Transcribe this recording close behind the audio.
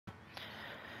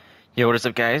Yo, what is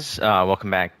up, guys?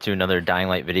 Welcome back to another Dying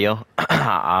Light video.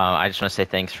 I just want to say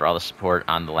thanks for all the support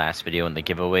on the last video and the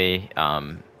giveaway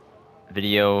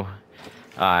video.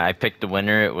 I picked the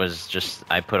winner. It was just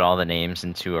I put all the names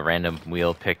into a random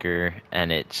wheel picker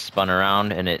and it spun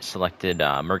around and it selected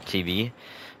Merc TV.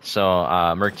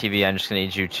 So Merc TV, I'm just gonna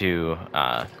need you to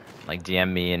like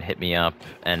DM me and hit me up,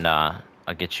 and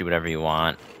I'll get you whatever you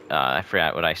want. I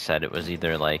forgot what I said. It was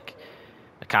either like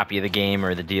a copy of the game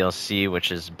or the DLC,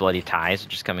 which is Bloody Ties,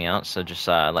 which is coming out. So just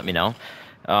let me know.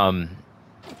 Um,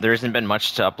 there hasn't been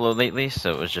much to upload lately,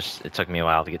 so it took me a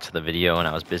while to get to the video, and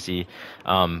I was busy.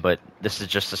 But this is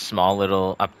just a small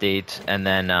little update, and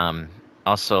then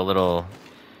also a little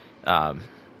um,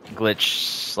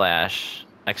 glitch slash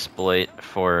exploit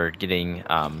for getting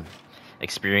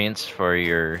experience for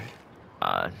your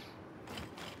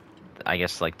I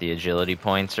guess like the agility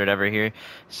points or whatever here.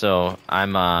 So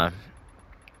I'm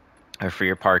or for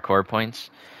your parkour points.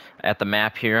 At the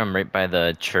map here, I'm right by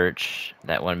the church,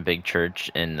 that one big church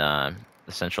in the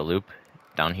central loop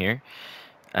down here.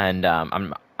 And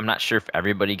I'm not sure if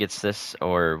everybody gets this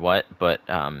or what, but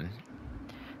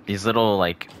these little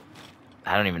like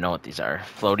I don't even know what these are.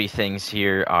 Floaty things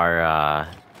here are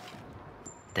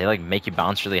they like make you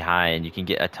bounce really high and you can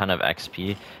get a ton of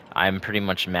XP. I'm pretty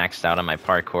much maxed out on my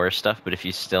parkour stuff, but if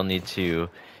you still need to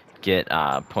get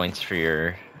points for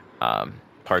your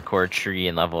parkour tree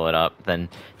and level it up, then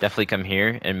definitely come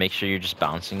here and make sure you're just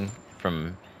bouncing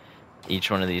from each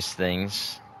one of these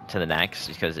things to the next,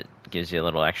 because it gives you a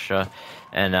little extra.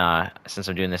 And since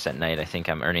I'm doing this at night, I think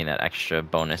I'm earning that extra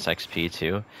bonus XP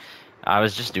too. I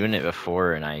was just doing it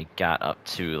before and I got up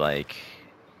to like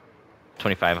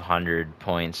 2,500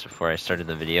 points before I started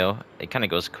the video. It kind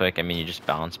of goes quick. I mean, you just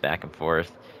bounce back and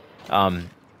forth. Um,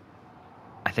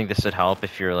 I think this would help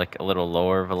if you're like a little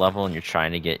lower of a level and you're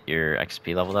trying to get your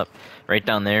XP leveled up. Right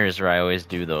down there is where I always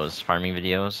do those farming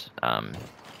videos.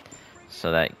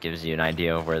 So that gives you an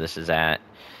idea of where this is at.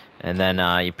 And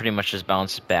then you pretty much just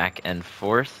bounce back and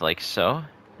forth like so.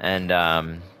 And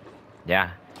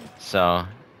yeah, so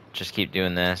just keep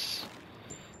doing this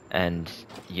and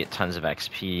you get tons of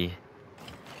XP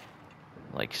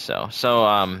like so. So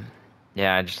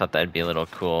yeah, I just thought that'd be a little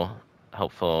cool,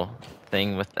 helpful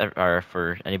thing with or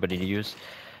for anybody to use.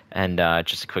 And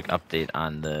just a quick update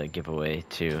on the giveaway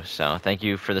too. So thank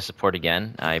you for the support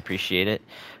again. I appreciate it.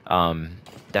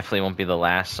 Definitely won't be the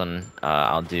last one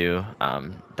I'll do.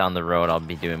 Down the road, I'll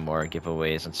be doing more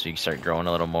giveaways once we start growing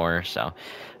a little more. So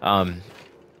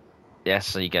yeah,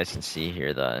 so you guys can see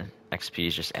here the XP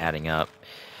is just adding up.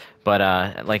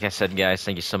 But like I said, guys,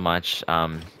 thank you so much.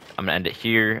 I'm gonna end it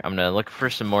here. I'm gonna look for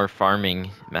some more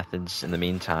farming methods in the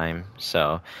meantime.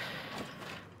 So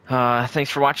thanks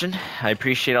for watching. I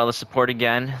appreciate all the support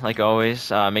again, like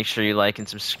always. Make sure you like and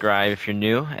subscribe if you're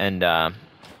new, and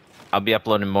I'll be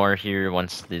uploading more here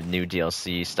once the new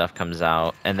DLC stuff comes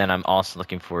out. And then I'm also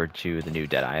looking forward to the new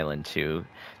Dead Island 2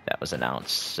 that was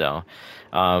announced. So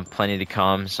plenty to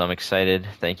come, so I'm excited.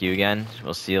 Thank you again.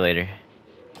 We'll see you later.